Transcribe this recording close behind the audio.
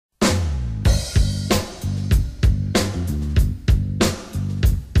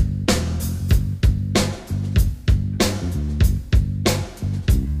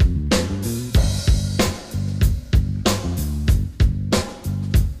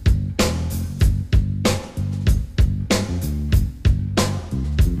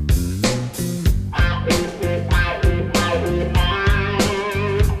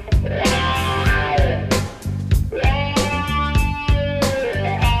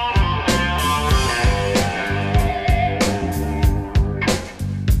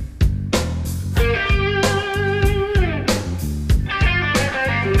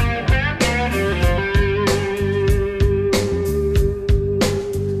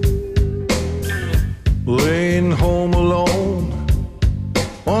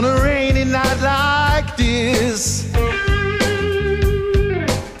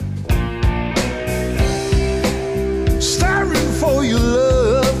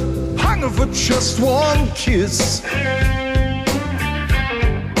for just one kiss.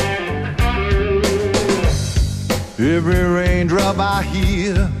 Every raindrop I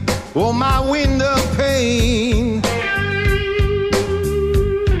hear on my window pane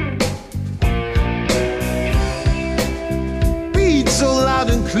beats so loud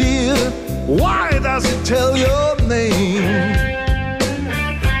and clear. Why does it tell your name?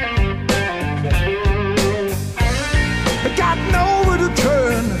 I got nowhere to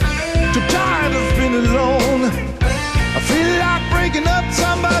turn, too tired of being alone. I feel like breaking up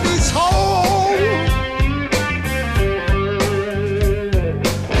somebody's home.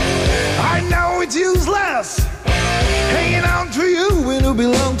 I know it's useless hanging on to you when you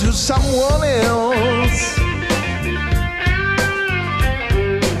belong to someone else.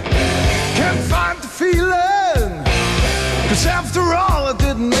 Can't find the feeling, 'cause after all I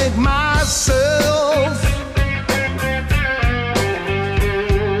didn't make myself.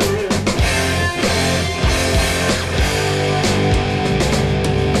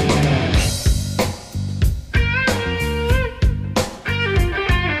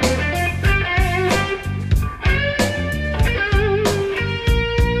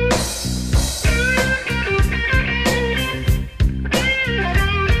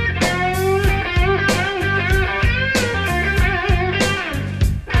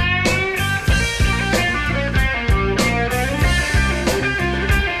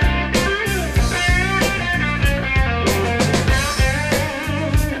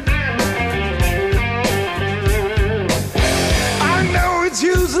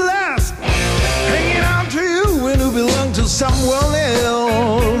 Useless hanging on to you when you belong to someone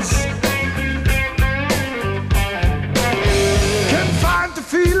else. Can't find the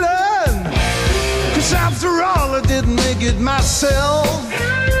feeling, 'cause after all I didn't make it myself.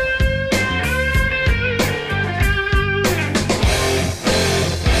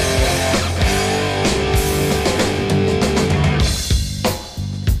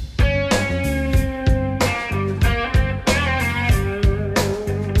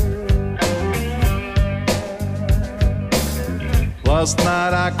 Last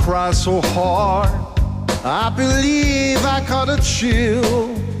night I cried so hard, I believe I caught a chill.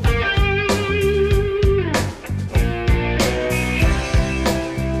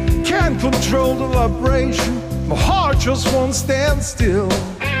 Can't control the vibration, my heart just won't stand still.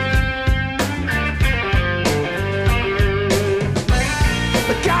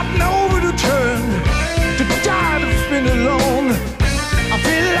 I got nowhere to turn, too tired of being alone. I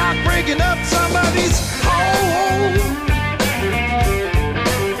feel like breaking up somebody's home.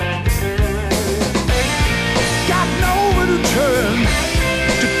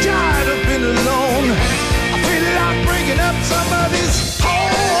 Too tired of being alone. I feel like breaking up somebody's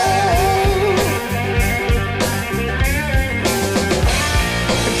home.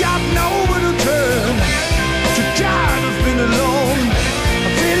 I got nowhere to turn. Too tired of being alone. I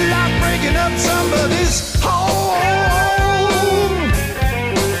feel like breaking up somebody's